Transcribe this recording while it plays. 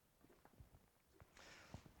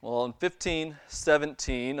Well, in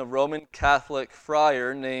 1517, a Roman Catholic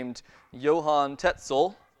friar named Johann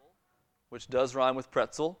Tetzel, which does rhyme with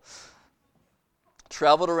pretzel,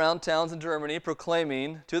 traveled around towns in Germany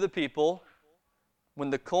proclaiming to the people, "When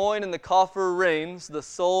the coin in the coffer rings, the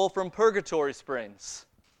soul from purgatory springs."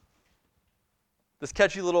 This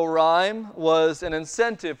catchy little rhyme was an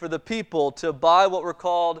incentive for the people to buy what were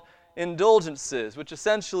called indulgences, which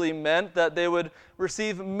essentially meant that they would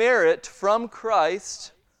receive merit from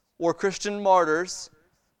Christ or Christian martyrs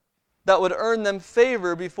that would earn them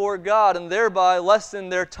favor before God and thereby lessen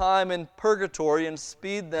their time in purgatory and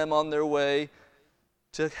speed them on their way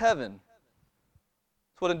to heaven.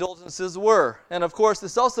 That's what indulgences were. And of course,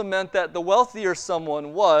 this also meant that the wealthier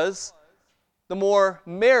someone was, the more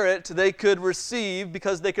merit they could receive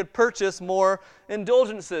because they could purchase more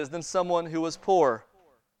indulgences than someone who was poor.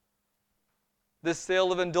 This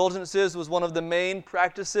sale of indulgences was one of the main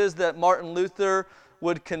practices that Martin Luther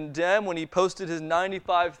would condemn when he posted his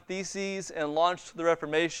 95 Theses and launched the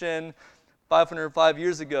Reformation 505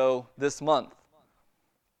 years ago this month.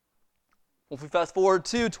 If we fast forward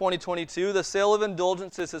to 2022, the sale of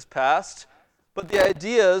indulgences has passed, but the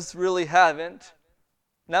ideas really haven't.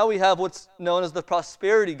 Now we have what's known as the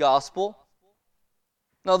prosperity gospel.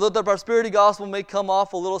 Now, though the prosperity gospel may come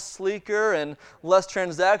off a little sleeker and less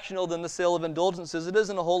transactional than the sale of indulgences, it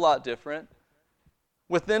isn't a whole lot different.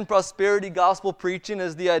 Within prosperity gospel preaching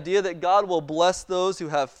is the idea that God will bless those who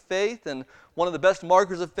have faith, and one of the best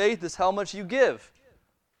markers of faith is how much you give.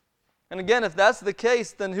 And again, if that's the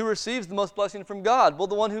case, then who receives the most blessing from God? Well,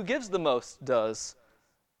 the one who gives the most does.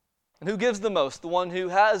 And who gives the most? The one who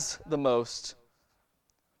has the most.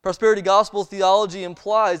 Prosperity gospel theology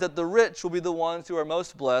implies that the rich will be the ones who are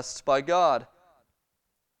most blessed by God.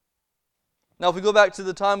 Now, if we go back to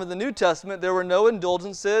the time of the New Testament, there were no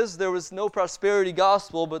indulgences, there was no prosperity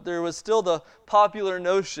gospel, but there was still the popular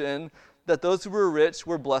notion that those who were rich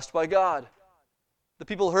were blessed by God. The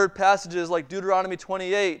people heard passages like Deuteronomy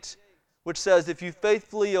 28, which says, "If you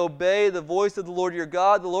faithfully obey the voice of the Lord your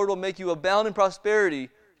God, the Lord will make you abound in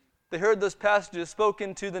prosperity." They heard those passages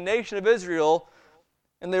spoken to the nation of Israel,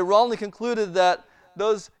 and they wrongly concluded that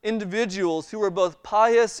those individuals who were both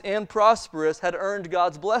pious and prosperous had earned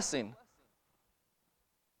God's blessing.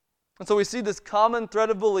 And so we see this common thread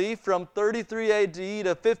of belief from 33 AD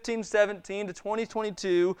to 1517 to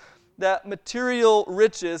 2022 that material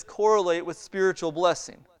riches correlate with spiritual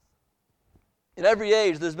blessing. In every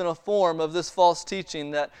age, there's been a form of this false teaching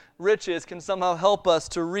that riches can somehow help us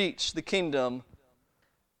to reach the kingdom.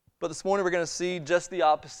 But this morning we're going to see just the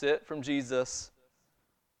opposite from Jesus.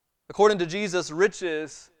 According to Jesus,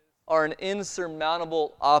 riches are an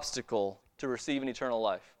insurmountable obstacle to receiving eternal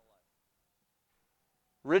life.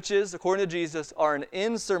 Riches, according to Jesus, are an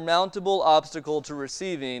insurmountable obstacle to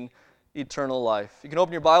receiving eternal life. You can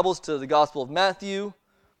open your Bibles to the Gospel of Matthew,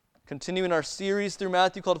 continuing our series through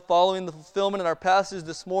Matthew called Following the Fulfillment. And our passage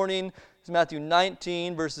this morning is Matthew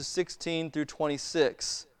 19, verses 16 through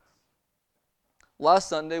 26. Last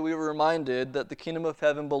Sunday, we were reminded that the kingdom of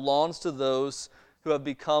heaven belongs to those who have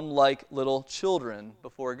become like little children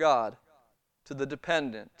before God, to the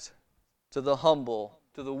dependent, to the humble,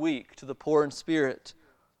 to the weak, to the poor in spirit.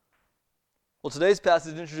 Well, today's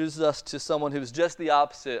passage introduces us to someone who is just the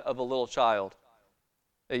opposite of a little child,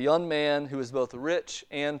 a young man who is both rich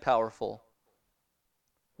and powerful.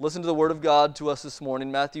 Listen to the word of God to us this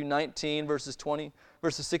morning, Matthew 19, verses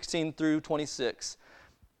 16 through 26.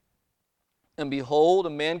 "And behold,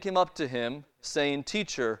 a man came up to him, saying,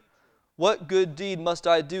 'Teacher, what good deed must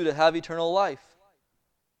I do to have eternal life?'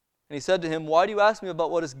 And he said to him, 'Why do you ask me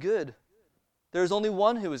about what is good? There is only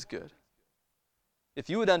one who is good. If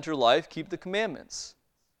you would enter life, keep the commandments.'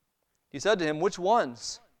 He said to him, 'Which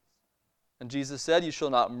ones?' And Jesus said, 'You shall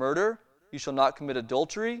not murder, you shall not commit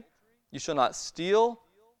adultery, you shall not steal,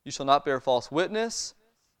 you shall not bear false witness,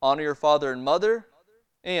 honor your father and mother,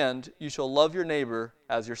 and you shall love your neighbor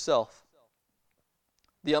as yourself.'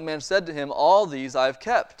 The young man said to him, 'All these I have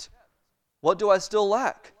kept. What do I still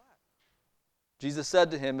lack?' Jesus said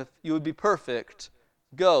to him, 'If you would be perfect,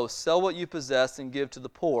 go, sell what you possess and give to the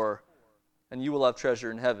poor, and you will have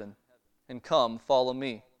treasure in heaven. And come, follow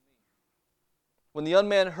me.' When the young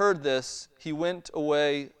man heard this, he went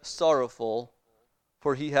away sorrowful,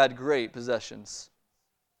 for he had great possessions.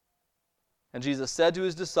 And Jesus said to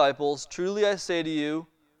his disciples, 'Truly I say to you,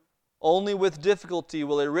 only with difficulty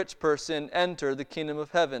will a rich person enter the kingdom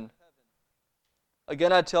of heaven.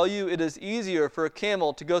 Again, I tell you, it is easier for a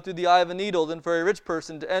camel to go through the eye of a needle than for a rich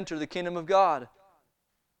person to enter the kingdom of God.'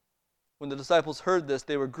 When the disciples heard this,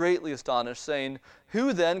 they were greatly astonished, saying,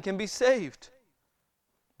 'Who then can be saved?'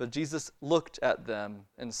 But Jesus looked at them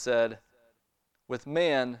and said, With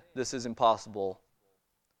man, this is impossible,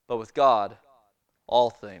 but with God, all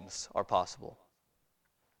things are possible.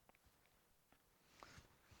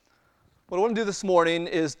 What I want to do this morning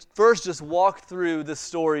is first just walk through this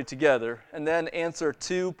story together and then answer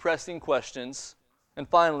 2 pressing questions and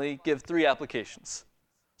finally give 3 applications.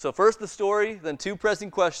 So first the story, then 2 pressing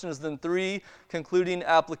questions, then 3 concluding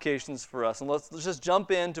applications for us. And let's just jump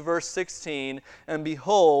into verse 16. And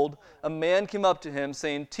behold, a man came up to him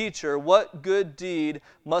saying, "Teacher, what good deed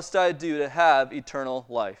must I do to have eternal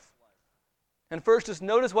life?" And first just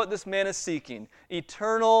notice what this man is seeking: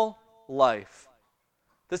 eternal life.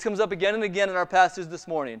 This comes up again and again in our passage this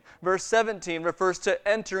morning. Verse 17 refers to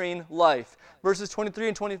entering life. Verses 23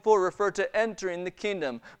 and 24 refer to entering the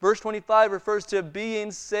kingdom. Verse 25 refers to being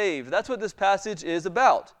saved. That's what this passage is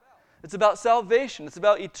about. It's about salvation. It's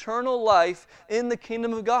about eternal life in the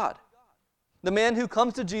kingdom of God. The man who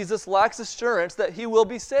comes to Jesus lacks assurance that he will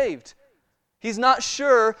be saved. He's not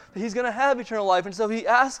sure that he's going to have eternal life, and so he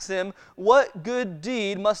asks him, "What good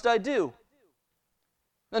deed must I do?"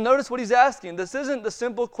 Now notice what he's asking. This isn't the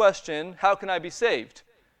simple question, "How can I be saved?"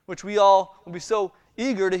 which we all will be so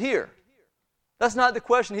eager to hear. That's not the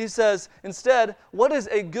question. He says, instead, what is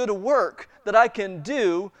a good work that I can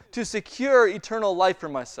do to secure eternal life for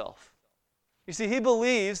myself? You see, he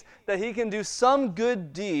believes that he can do some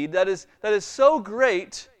good deed that is so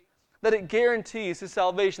great that it guarantees his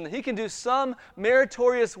salvation, that he can do some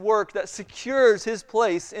meritorious work that secures his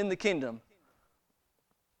place in the kingdom.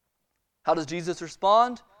 How does Jesus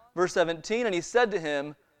respond? Verse 17, and he said to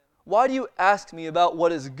him, "Why do you ask me about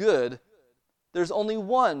what is good? There's only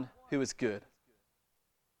one who is good."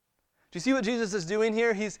 Do you see what Jesus is doing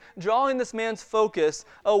here? He's drawing this man's focus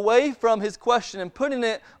away from his question and putting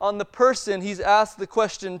it on the person he's asked the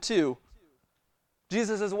question to.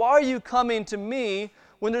 Jesus says, "Why are you coming to me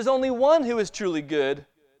when there's only one who is truly good,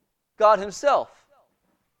 God himself?"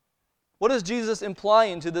 What is Jesus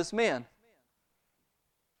implying to this man?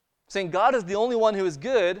 Saying God is the only one who is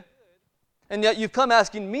good, and yet you've come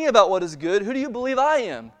asking me about what is good. Who do you believe I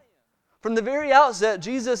am? From the very outset,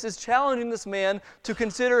 Jesus is challenging this man to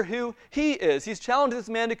consider who he is. He's challenging this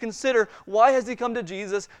man to consider, why has he come to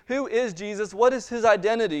Jesus? Who is Jesus? What is his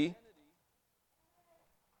identity?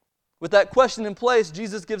 With that question in place,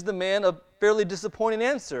 Jesus gives the man a fairly disappointing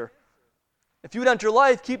answer. If you would enter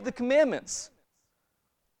life, keep the commandments.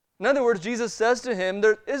 In other words, Jesus says to him,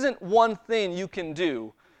 there isn't one thing you can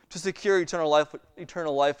do to secure eternal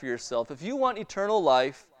life for yourself. If you want eternal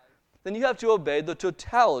life, then you have to obey the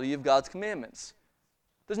totality of God's commandments.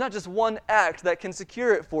 There's not just one act that can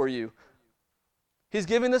secure it for you. He's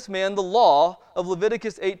giving this man the law of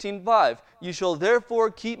Leviticus 18:5. "You shall therefore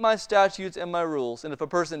keep my statutes and my rules, and if a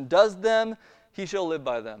person does them, he shall live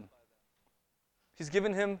by them." He's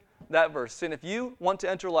given him that verse, saying if you want to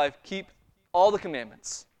enter life, keep all the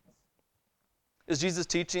commandments. Is Jesus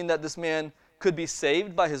teaching that this man could be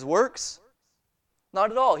saved by his works?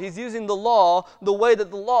 Not at all. He's using the law the way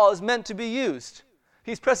that the law is meant to be used.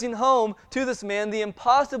 He's pressing home to this man the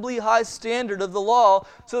impossibly high standard of the law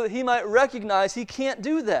so that he might recognize he can't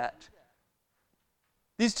do that.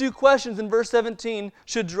 These 2 questions in verse 17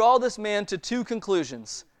 should draw this man to 2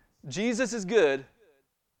 conclusions. Jesus is good,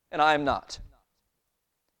 and I am not.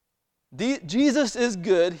 Jesus is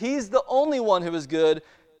good. He's the only one who is good,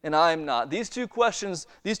 and I am not. These 2 conclusions,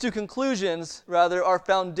 are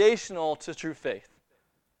foundational to true faith.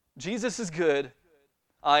 Jesus is good,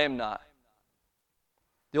 I am not.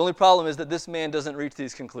 The only problem is that this man doesn't reach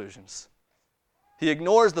these conclusions. He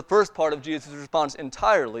ignores the first part of Jesus' response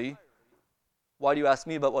entirely. "Why do you ask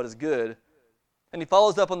me about what is good?" And he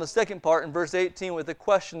follows up on the second part in verse 18 with a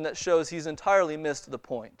question that shows he's entirely missed the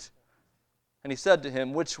point. And he said to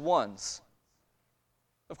him, "Which ones?"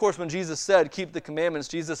 Of course, when Jesus said, "Keep the commandments,"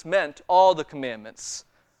 Jesus meant all the commandments.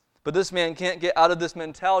 But this man can't get out of this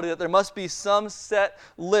mentality that there must be some set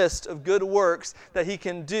list of good works that he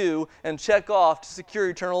can do and check off to secure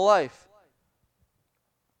eternal life.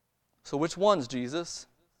 So which ones, Jesus?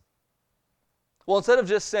 Well, instead of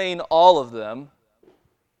just saying all of them,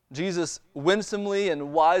 Jesus winsomely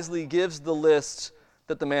and wisely gives the list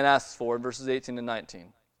that the man asks for in verses 18 and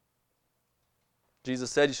 19.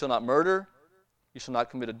 Jesus said, "You shall not murder. You shall not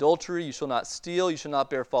commit adultery, you shall not steal, you shall not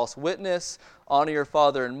bear false witness, honor your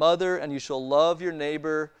father and mother, and you shall love your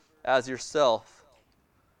neighbor as yourself."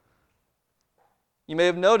 You may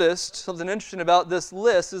have noticed something interesting about this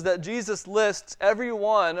list is that Jesus lists every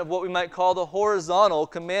one of what we might call the horizontal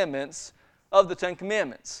commandments of the 10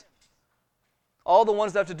 Commandments. All the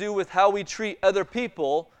ones that have to do with how we treat other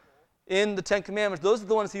people in the 10 Commandments, those are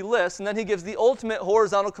the ones he lists, and then he gives the ultimate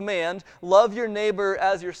horizontal command, love your neighbor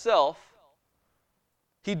as yourself.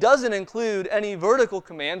 He doesn't include any vertical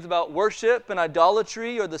commands about worship and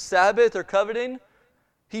idolatry or the Sabbath or coveting.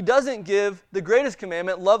 He doesn't give the greatest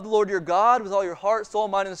commandment, love the Lord your God with all your heart, soul,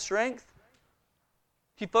 mind, and strength.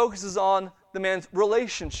 He focuses on the man's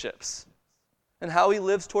relationships and how he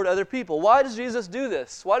lives toward other people. Why does Jesus do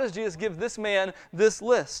this? Why does Jesus give this man this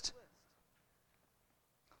list?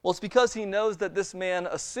 Well, it's because he knows that this man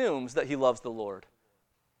assumes that he loves the Lord.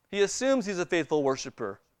 He assumes he's a faithful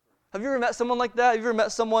worshiper. Have you ever met someone like that? Have you ever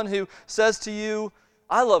met someone who says to you,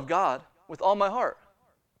 I love God with all my heart,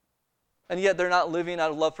 and yet they're not living out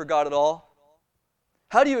of love for God at all?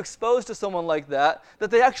 How do you expose to someone like that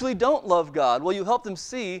they actually don't love God? Well, you help them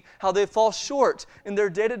see how they fall short in their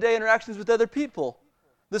day-to-day interactions with other people.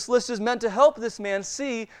 This list is meant to help this man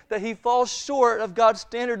see that he falls short of God's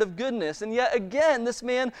standard of goodness. And yet again, this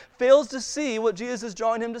man fails to see what Jesus is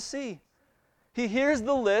drawing him to see. He hears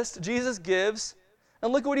the list Jesus gives,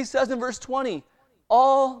 and look at what he says in verse 20.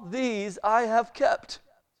 All these I have kept.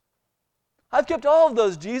 I've kept all of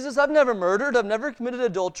those, Jesus. I've never murdered. I've never committed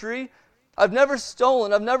adultery. I've never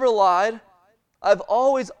stolen. I've never lied. I've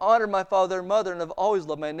always honored my father and mother, and I've always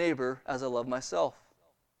loved my neighbor as I love myself.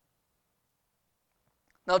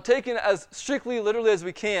 Now, taken as strictly literally as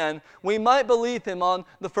we can, we might believe him on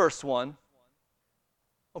the first one.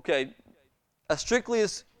 Okay, as strictly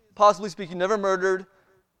as possibly speaking, never murdered.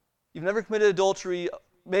 You've never committed adultery,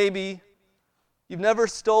 maybe. You've never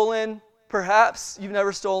stolen, perhaps you've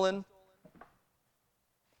never stolen.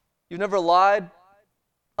 You've never lied,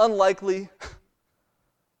 unlikely.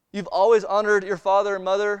 You've always honored your father and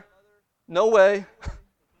mother, no way.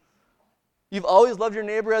 You've always loved your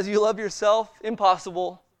neighbor as you love yourself,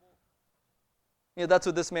 impossible. Yeah, that's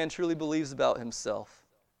what this man truly believes about himself.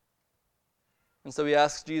 And so he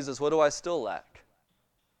asks Jesus, what do I still lack?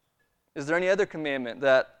 Is there any other commandment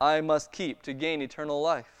that I must keep to gain eternal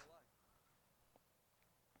life?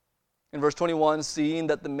 In verse 21, seeing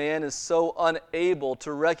that the man is so unable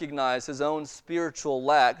to recognize his own spiritual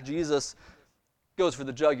lack, Jesus goes for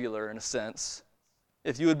the jugular in a sense.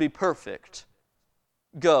 If you would be perfect,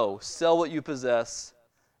 go, sell what you possess,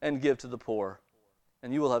 and give to the poor,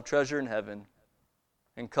 and you will have treasure in heaven,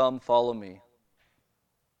 and come follow me.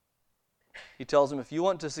 He tells him, if you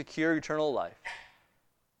want to secure eternal life,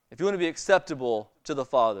 if you want to be acceptable to the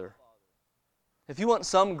Father, if you want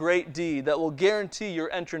some great deed that will guarantee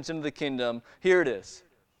your entrance into the kingdom, here it is.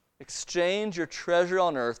 Exchange your treasure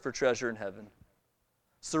on earth for treasure in heaven.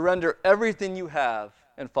 Surrender everything you have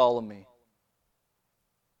and follow me.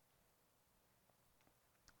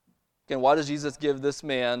 Again, why does Jesus give this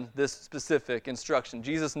man this specific instruction?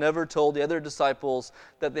 Jesus never told the other disciples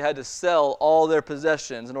that they had to sell all their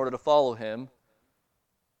possessions in order to follow him.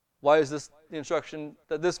 Why is this the instruction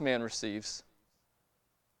that this man receives?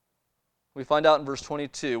 We find out in verse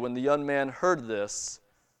 22, when the young man heard this,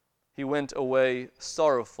 he went away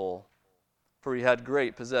sorrowful, for he had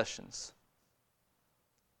great possessions.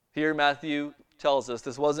 Here Matthew tells us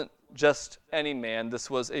this wasn't just any man, this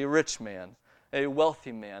was a rich man, a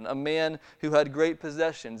wealthy man, a man who had great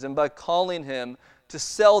possessions. And by calling him to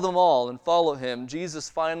sell them all and follow him, Jesus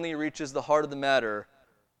finally reaches the heart of the matter.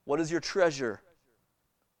 What is your treasure?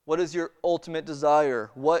 What is your ultimate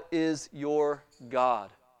desire? What is your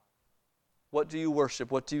God? What do you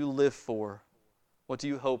worship? What do you live for? What do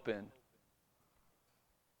you hope in?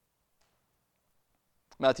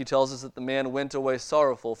 Matthew tells us that the man went away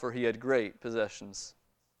sorrowful, for he had great possessions.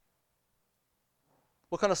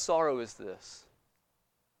 What kind of sorrow is this?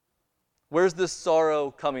 Where's this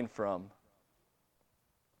sorrow coming from?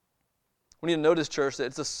 We need to notice, church, that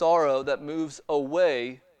it's a sorrow that moves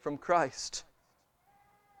away from Christ.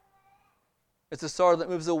 It's a sorrow that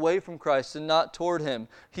moves away from Christ and not toward him.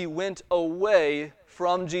 He went away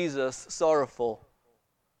from Jesus sorrowful.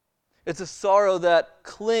 It's a sorrow that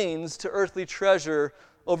clings to earthly treasure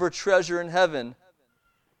over treasure in heaven.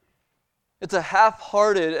 It's a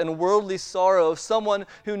half-hearted and worldly sorrow of someone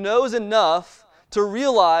who knows enough to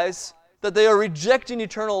realize that they are rejecting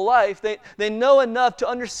eternal life. They know enough to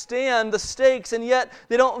understand the stakes, and yet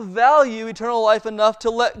they don't value eternal life enough to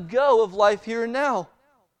let go of life here and now.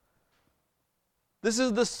 This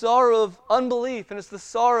is the sorrow of unbelief, and it's the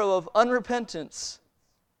sorrow of unrepentance.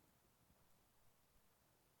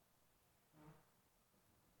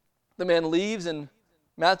 The man leaves, and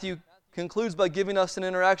Matthew concludes by giving us an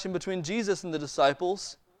interaction between Jesus and the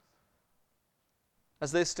disciples.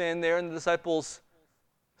 As they stand there, and the disciples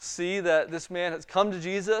see that this man has come to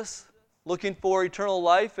Jesus looking for eternal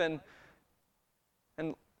life and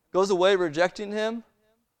goes away rejecting him.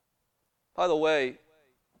 By the way,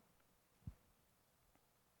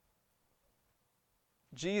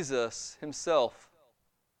 Jesus himself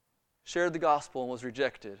shared the gospel and was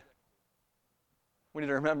rejected. We need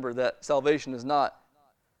to remember that salvation is not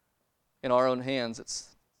in our own hands.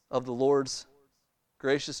 It's of the Lord's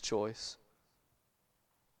gracious choice.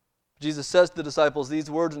 Jesus says to the disciples these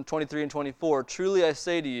words in 23 and 24, "Truly I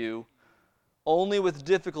say to you, only with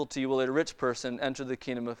difficulty will a rich person enter the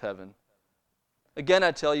kingdom of heaven. Again,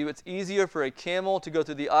 I tell you, it's easier for a camel to go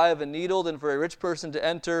through the eye of a needle than for a rich person to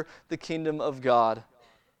enter the kingdom of God."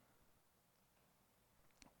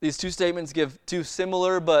 These two statements give two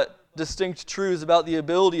similar but distinct truths about the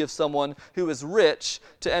ability of someone who is rich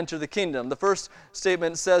to enter the kingdom. The first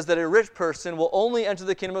statement says that a rich person will only enter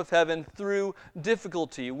the kingdom of heaven through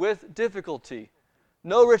difficulty, with difficulty.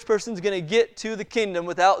 No rich person is going to get to the kingdom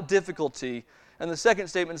without difficulty. And the second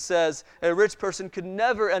statement says a rich person could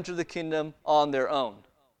never enter the kingdom on their own.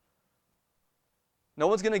 No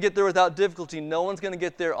one's going to get there without difficulty. No one's going to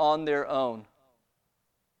get there on their own.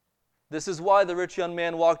 This is why the rich young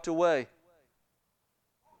man walked away.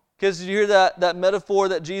 Because did you hear that metaphor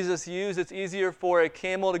that Jesus used? It's easier for a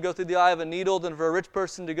camel to go through the eye of a needle than for a rich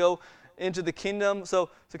person to go into the kingdom.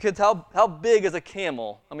 So kids, how big is a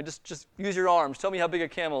camel? I mean, just use your arms. Tell me how big a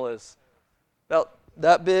camel is. About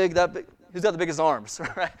that big, that big. Who's got the biggest arms?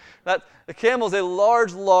 Right? A camel is a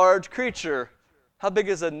large creature. How big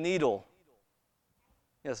is a needle?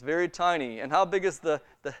 Yes, very tiny. And how big is the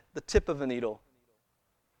tip of a needle?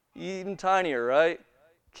 Even tinier, right?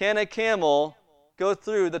 Can a camel go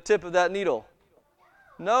through the tip of that needle?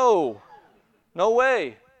 No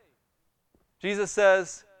way. Jesus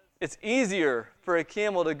says it's easier for a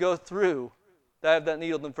camel to go through that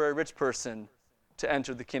needle than for a rich person to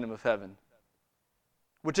enter the kingdom of heaven.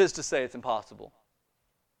 Which is to say, it's impossible.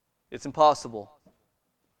 It's impossible.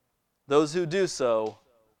 Those who do so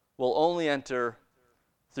will only enter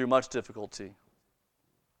through much difficulty.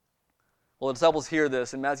 Well, the disciples hear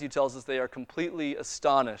this, and Matthew tells us they are completely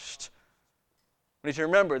astonished. We need to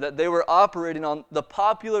remember that they were operating on the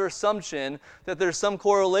popular assumption that there's some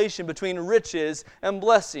correlation between riches and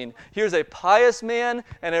blessing. Here's a pious man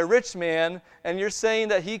and a rich man, and you're saying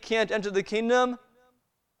that he can't enter the kingdom?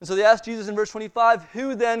 And so they asked Jesus in verse 25,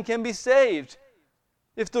 who then can be saved?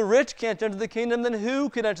 If the rich can't enter the kingdom, then who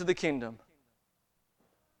can enter the kingdom?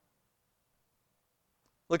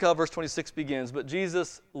 Look how verse 26 begins. But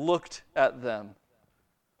Jesus looked at them.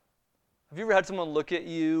 Have you ever had someone look at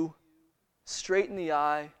you straight in the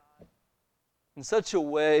eye in such a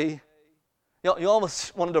way, you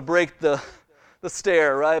almost wanted to break the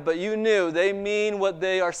stare, right? But you knew they mean what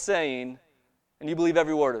they are saying, and you believe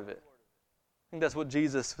every word of it. I think that's what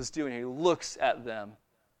Jesus was doing here. He looks at them,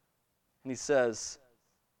 and he says,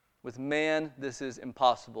 with man this is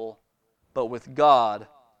impossible, but with God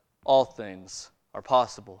all things are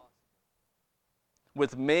possible.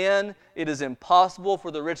 With man it is impossible for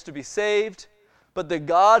the rich to be saved, but the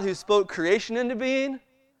God who spoke creation into being,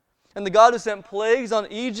 and the God who sent plagues on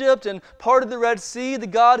Egypt and parted the Red Sea, the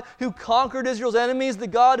God who conquered Israel's enemies, the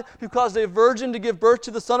God who caused a virgin to give birth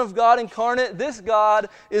to the Son of God incarnate, this God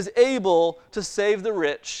is able to save the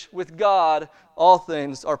rich. With God, all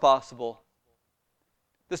things are possible.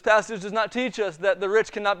 This passage does not teach us that the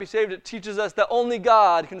rich cannot be saved. It teaches us that only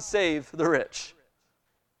God can save the rich.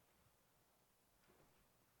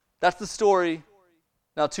 That's the story.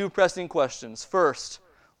 Now, two pressing questions. First,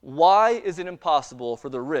 why is it impossible for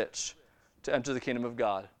the rich to enter the kingdom of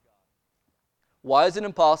God? Why is it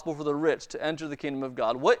impossible for the rich to enter the kingdom of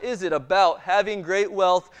God? What is it about having great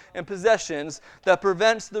wealth and possessions that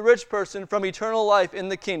prevents the rich person from eternal life in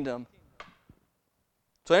the kingdom?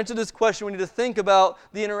 To answer this question, we need to think about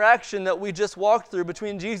the interaction that we just walked through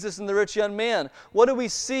between Jesus and the rich young man. What do we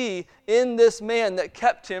see in this man that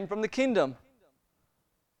kept him from the kingdom?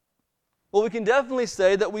 Well, we can definitely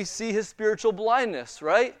say that we see his spiritual blindness,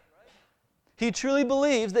 right? He truly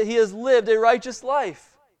believes that he has lived a righteous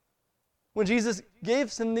life. When Jesus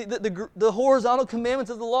gave him the horizontal commandments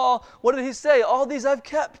of the law, what did he say? All these I've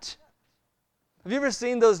kept. Have you ever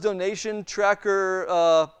seen those donation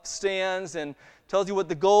tracker stands and tells you what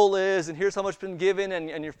the goal is, and here's how much has been given,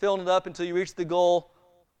 and you're filling it up until you reach the goal?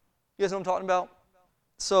 You guys know what I'm talking about?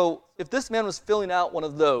 So if this man was filling out one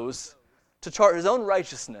of those to chart his own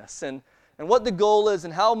righteousness and what the goal is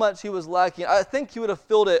and how much he was lacking, I think he would have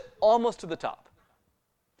filled it almost to the top.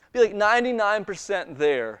 Be like 99%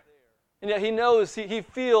 there. And yet he knows, he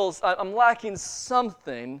feels, I'm lacking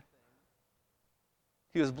something.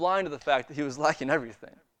 He was blind to the fact that he was lacking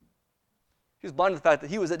everything. He was blind to the fact that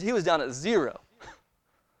he was down at zero.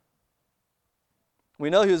 We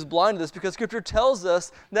know he was blind to this because Scripture tells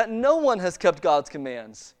us that no one has kept God's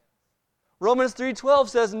commands. Romans 3:12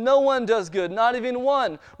 says no one does good, not even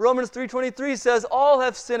one. Romans 3:23 says all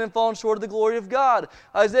have sinned and fallen short of the glory of God.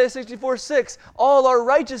 Isaiah 64:6, all our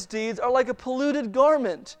righteous deeds are like a polluted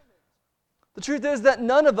garment. The truth is that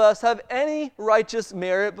none of us have any righteous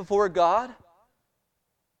merit before God.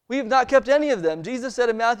 We have not kept any of them. Jesus said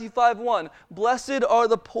in Matthew 5:1, blessed are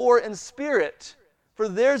the poor in spirit, for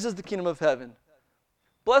theirs is the kingdom of heaven.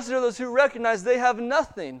 Blessed are those who recognize they have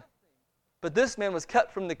nothing. But this man was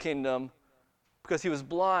kept from the kingdom because he was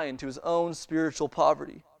blind to his own spiritual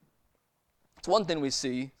poverty. It's one thing we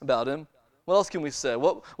see about him. What else can we say?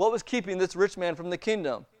 What was keeping this rich man from the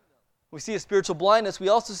kingdom? We see his spiritual blindness. We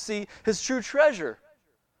also see his true treasure.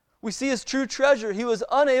 We see his true treasure. He was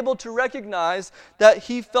unable to recognize that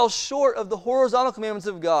he fell short of the horizontal commandments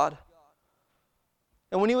of God.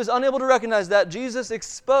 And when he was unable to recognize that, Jesus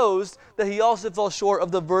exposed that he also fell short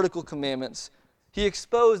of the vertical commandments. He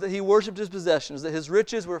exposed that he worshipped his possessions, that his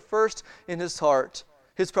riches were first in his heart.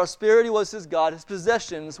 His prosperity was his God. His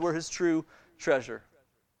possessions were his true treasure.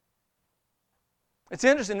 It's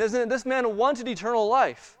interesting, isn't it? This man wanted eternal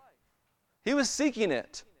life. He was seeking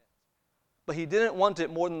it. But he didn't want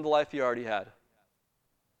it more than the life he already had.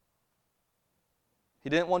 He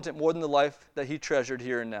didn't want it more than the life that he treasured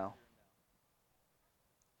here and now.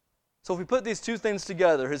 So if we put these two things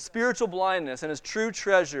together, his spiritual blindness and his true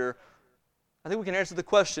treasure, I think we can answer the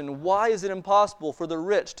question, why is it impossible for the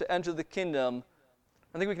rich to enter the kingdom?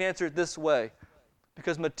 I think we can answer it this way.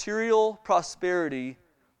 Because material prosperity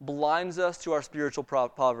blinds us to our spiritual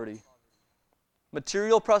poverty.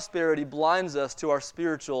 Material prosperity blinds us to our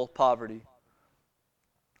spiritual poverty.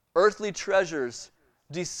 Earthly treasures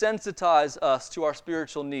desensitize us to our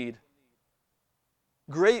spiritual need.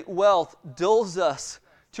 Great wealth dulls us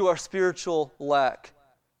to our spiritual lack.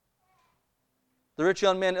 The rich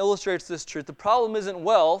young man illustrates this truth. The problem isn't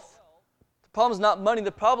wealth. The problem is not money.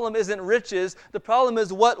 The problem isn't riches. The problem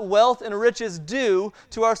is what wealth and riches do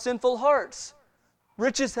to our sinful hearts.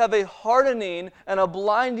 Riches have a hardening and a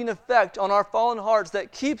blinding effect on our fallen hearts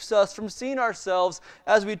that keeps us from seeing ourselves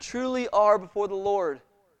as we truly are before the Lord.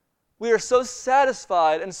 We are so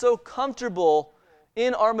satisfied and so comfortable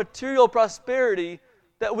in our material prosperity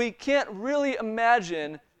that we can't really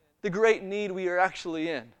imagine the great need we are actually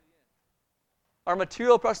in. Our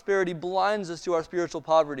material prosperity blinds us to our spiritual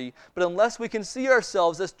poverty, but unless we can see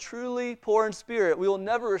ourselves as truly poor in spirit, we will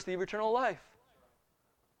never receive eternal life.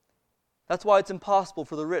 That's why it's impossible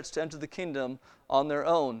for the rich to enter the kingdom on their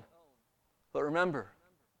own. But remember,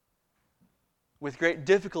 with great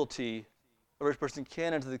difficulty, a rich person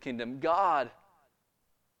can enter the kingdom. God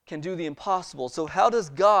can do the impossible. So how does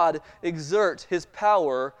God exert his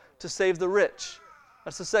power to save the rich?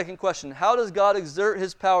 That's the second question. How does God exert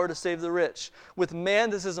his power to save the rich? With man,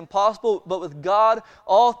 this is impossible, but with God,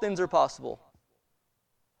 all things are possible.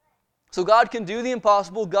 So God can do the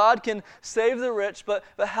impossible. God can save the rich, but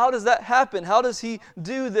how does that happen? How does he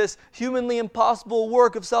do this humanly impossible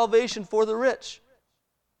work of salvation for the rich?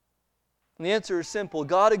 And the answer is simple.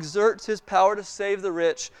 God exerts his power to save the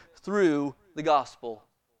rich through the gospel.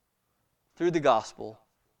 Through the gospel.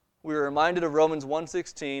 We are reminded of Romans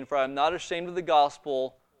 1:16, for I am not ashamed of the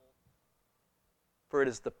gospel, for it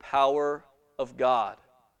is the power of God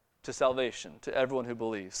to salvation to everyone who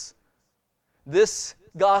believes. This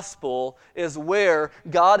gospel is where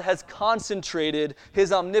God has concentrated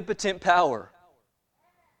his omnipotent power.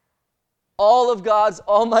 All of God's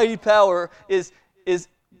almighty power is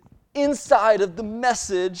inside of the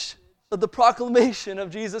message of the proclamation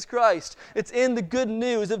of Jesus Christ. It's in the good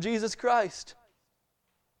news of Jesus Christ.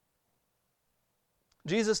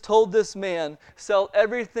 Jesus told this man, sell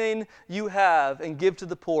everything you have and give to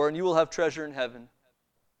the poor, and you will have treasure in heaven.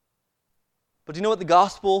 But do you know what the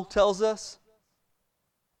gospel tells us?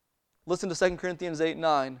 Listen to 2 Corinthians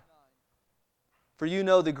 8:9. For you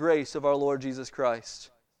know the grace of our Lord Jesus Christ,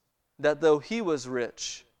 that though he was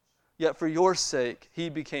rich, yet for your sake he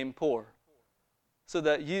became poor, so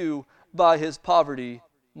that you, by his poverty,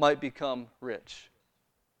 might become rich.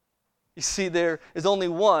 You see, there is only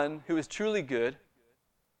one who is truly good,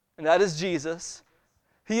 and that is Jesus.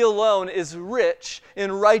 He alone is rich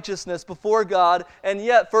in righteousness before God, and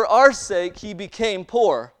yet for our sake he became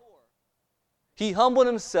poor. He humbled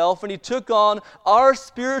himself and he took on our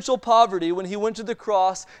spiritual poverty when he went to the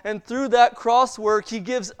cross, and through that cross work he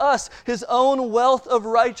gives us his own wealth of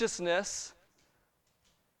righteousness.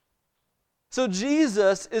 So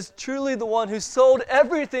Jesus is truly the one who sold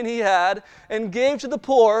everything he had and gave to the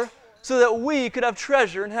poor so that we could have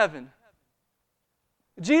treasure in heaven.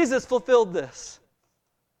 Jesus fulfilled this.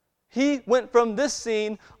 He went from this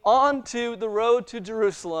scene on to the road to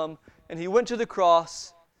Jerusalem, and he went to the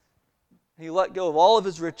cross. He let go of all of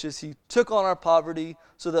his riches. He took on our poverty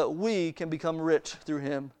so that we can become rich through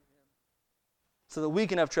him, so that we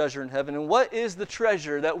can have treasure in heaven. And what is the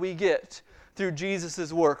treasure that we get through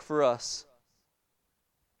Jesus' work for us?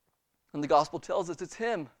 And the gospel tells us it's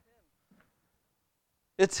him.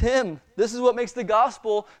 It's him. This is what makes the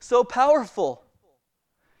gospel so powerful.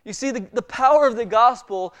 You see, the power of the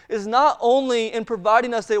gospel is not only in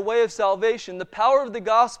providing us a way of salvation. The power of the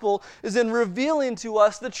gospel is in revealing to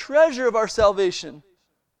us the treasure of our salvation.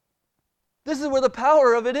 This is where the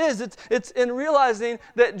power of it is. It's in realizing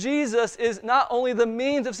that Jesus is not only the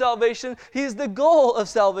means of salvation, he's the goal of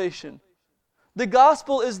salvation. The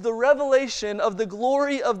gospel is the revelation of the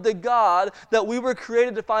glory of the God that we were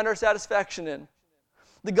created to find our satisfaction in.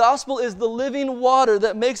 The gospel is the living water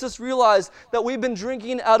that makes us realize that we've been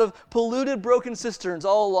drinking out of polluted, broken cisterns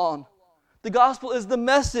all along. The gospel is the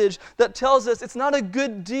message that tells us it's not a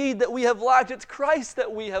good deed that we have lacked, it's Christ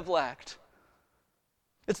that we have lacked.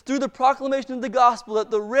 It's through the proclamation of the gospel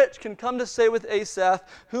that the rich can come to say with Asaph,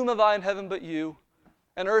 "Whom have I in heaven but you?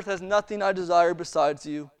 And earth has nothing I desire besides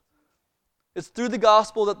you." It's through the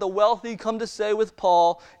gospel that the wealthy come to say with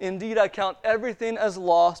Paul, "Indeed, I count everything as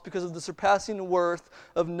lost because of the surpassing worth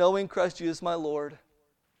of knowing Christ Jesus my Lord."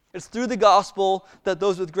 It's through the gospel that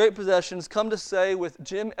those with great possessions come to say with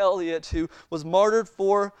Jim Elliot, who was martyred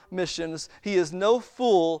for missions, "He is no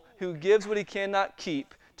fool who gives what he cannot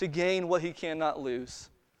keep to gain what he cannot lose."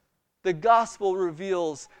 The gospel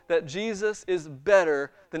reveals that Jesus is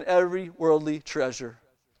better than every worldly treasure.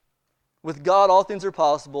 With God, all things are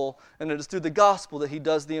possible, and it is through the gospel that he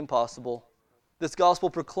does the impossible. This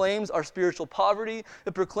gospel proclaims our spiritual poverty,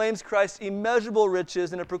 it proclaims Christ's immeasurable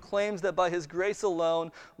riches, and it proclaims that by his grace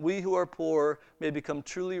alone, we who are poor may become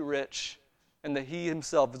truly rich, and that he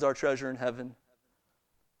himself is our treasure in heaven.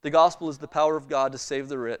 The gospel is the power of God to save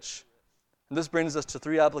the rich. And this brings us to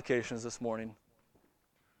 3 applications this morning.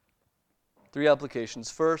 3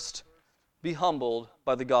 applications. First, be humbled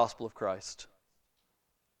by the gospel of Christ.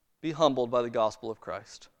 Be humbled by the gospel of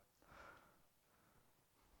Christ.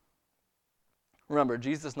 Remember,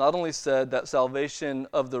 Jesus not only said that salvation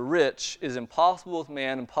of the rich is impossible with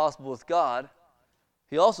man, impossible with God,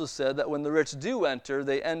 he also said that when the rich do enter,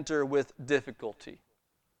 they enter with difficulty.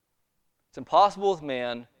 It's impossible with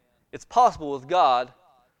man, it's possible with God,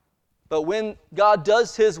 but when God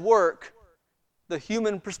does his work, the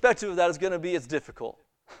human perspective of that is going to be it's difficult.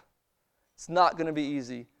 It's not going to be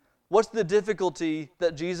easy. What's the difficulty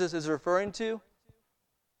that Jesus is referring to?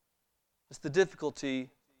 It's the difficulty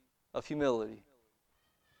of humility.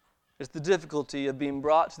 It's the difficulty of being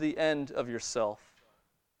brought to the end of yourself.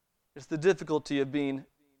 It's the difficulty of being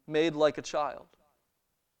made like a child.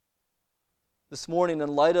 This morning,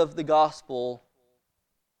 in light of the gospel,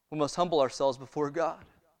 we must humble ourselves before God.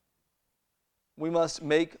 We must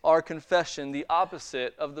make our confession the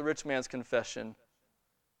opposite of the rich man's confession.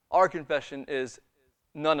 Our confession is,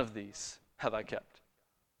 none of these have I kept.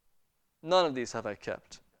 None of these have I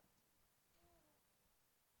kept.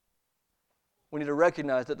 We need to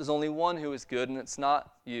recognize that there's only one who is good, and it's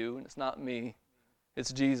not you, and it's not me.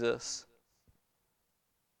 It's Jesus.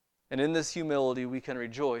 And in this humility, we can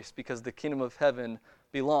rejoice because the kingdom of heaven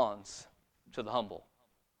belongs to the humble.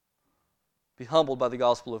 Be humbled by the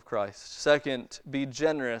gospel of Christ. Second, be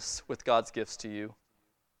generous with God's gifts to you.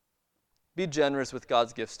 Be generous with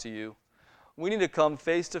God's gifts to you. We need to come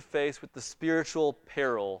face to face with the spiritual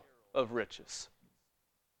peril of riches.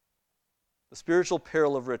 The spiritual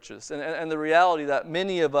peril of riches. And the reality that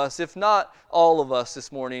many of us, if not all of us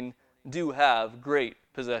this morning, do have great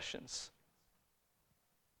possessions.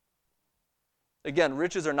 Again,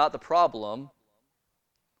 riches are not the problem.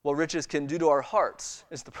 What riches can do to our hearts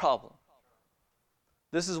is the problem.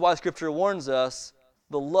 This is why Scripture warns us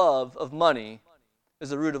the love of money is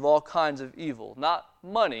the root of all kinds of evil. Not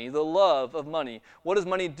money, the love of money. What does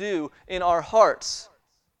money do in our hearts?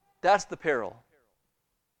 That's the peril.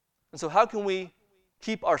 And so how can we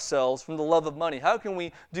keep ourselves from the love of money? How can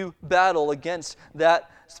we do battle against that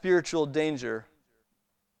spiritual danger?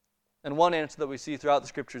 And one answer that we see throughout the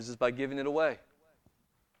Scriptures is by giving it away.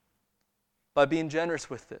 By being generous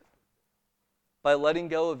with it. By letting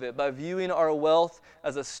go of it. By viewing our wealth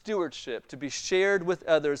as a stewardship to be shared with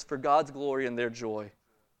others for God's glory and their joy.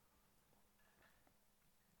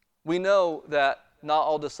 We know that not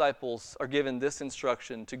all disciples are given this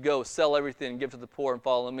instruction to go sell everything, give to the poor, and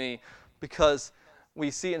follow me, because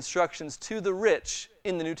we see instructions to the rich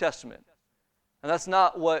in the New Testament. And that's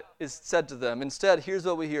not what is said to them. Instead, here's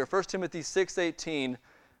what we hear. 1 Timothy 6:18,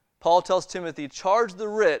 Paul tells Timothy, charge the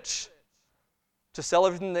rich to sell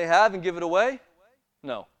everything they have and give it away?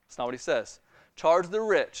 No, that's not what he says. Charge the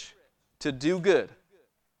rich to do good,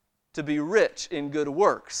 to be rich in good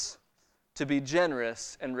works, to be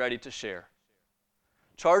generous and ready to share.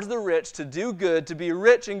 Charge the rich to do good, to be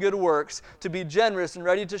rich in good works, to be generous and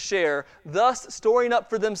ready to share, thus storing up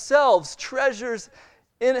for themselves treasures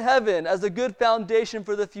in heaven as a good foundation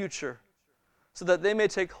for the future, so that they may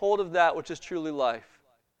take hold of that which is truly life.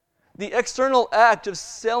 The external act of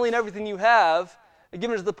selling everything you have and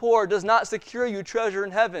giving it to the poor does not secure you treasure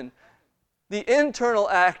in heaven. The internal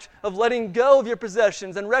act of letting go of your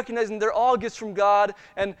possessions and recognizing they're all gifts from God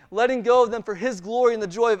and letting go of them for His glory and the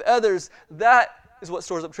joy of others, that is what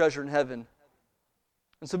stores up treasure in heaven.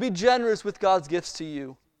 And so be generous with God's gifts to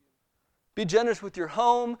you. Be generous with your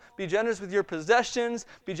home. Be generous with your possessions.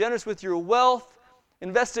 Be generous with your wealth.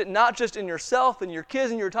 Invest it not just in yourself and your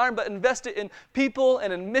kids and your time, but invest it in people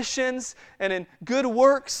and in missions and in good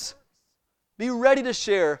works. Be ready to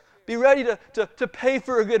share. Be ready to pay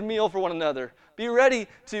for a good meal for one another. Be ready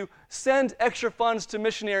to send extra funds to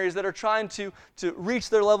missionaries that are trying to reach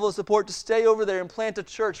their level of support, to stay over there and plant a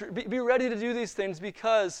church. Be ready to do these things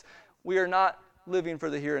because we are not living for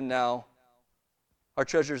the here and now. Our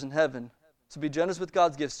treasure's in heaven. So be generous with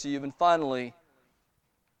God's gifts to you. And finally,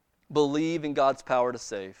 believe in God's power to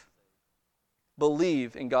save.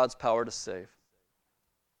 Believe in God's power to save.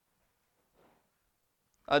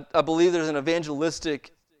 I believe there's an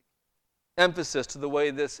evangelistic emphasis to the way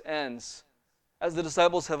this ends. As the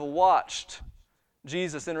disciples have watched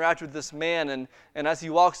Jesus interact with this man, and as he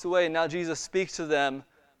walks away, now Jesus speaks to them,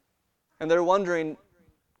 and they're wondering,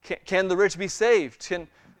 can the rich be saved?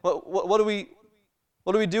 What do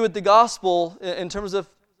we do with the gospel in terms of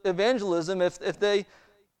evangelism if they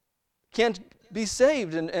can't be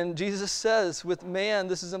saved? And Jesus says, with man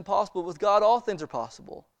this is impossible, with God all things are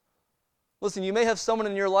possible. Listen, you may have someone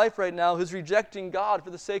in your life right now who's rejecting God for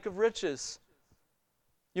the sake of riches.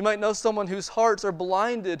 You might know someone whose hearts are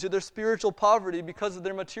blinded to their spiritual poverty because of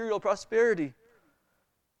their material prosperity.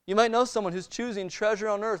 You might know someone who's choosing treasure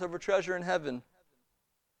on earth over treasure in heaven.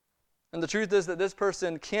 And the truth is that this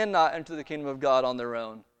person cannot enter the kingdom of God on their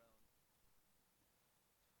own.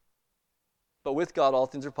 But with God, all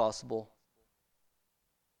things are possible.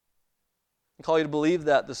 I call you to believe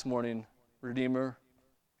that this morning, Redeemer.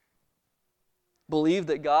 Believe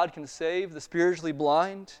that God can save the spiritually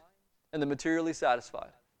blind and the materially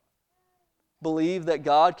satisfied. Believe that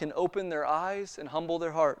God can open their eyes and humble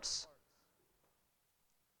their hearts.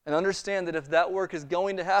 And understand that if that work is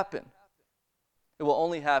going to happen, it will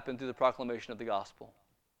only happen through the proclamation of the gospel.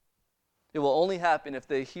 It will only happen if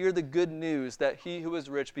they hear the good news that he who is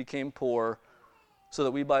rich became poor, so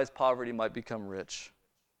that we by his poverty might become rich.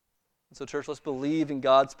 And so, church, let's believe in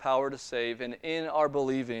God's power to save, and in our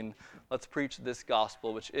believing, let's preach this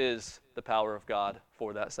gospel, which is the power of God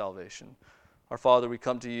for that salvation. Our Father, we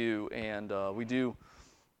come to you, and we do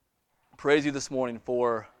praise you this morning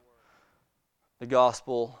for the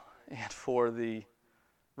gospel and for the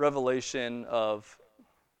revelation of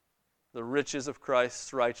the riches of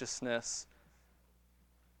Christ's righteousness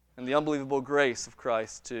and the unbelievable grace of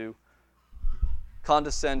Christ to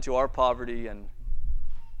condescend to our poverty and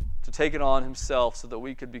to take it on himself so that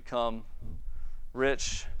we could become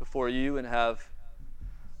rich before you and have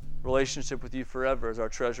relationship with you forever as our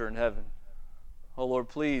treasure in heaven. Oh Lord,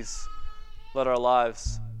 please let our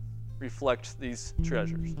lives reflect these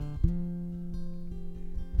treasures.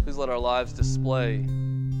 Please let our lives display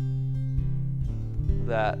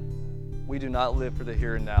that we do not live for the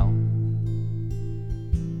here and now,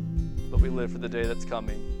 but we live for the day that's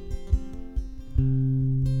coming.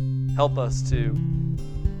 Help us to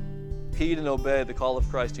heed and obey the call of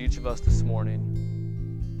Christ to each of us this morning.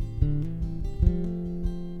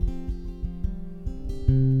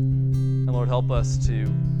 And Lord, help us to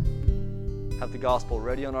have the gospel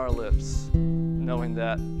ready on our lips, knowing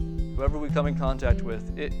that whoever we come in contact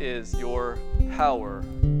with, it is your power,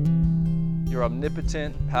 your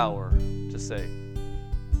omnipotent power to save.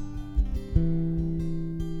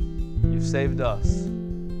 You've saved us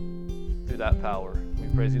through that power. We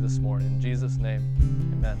praise you this morning. In Jesus' name,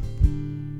 amen.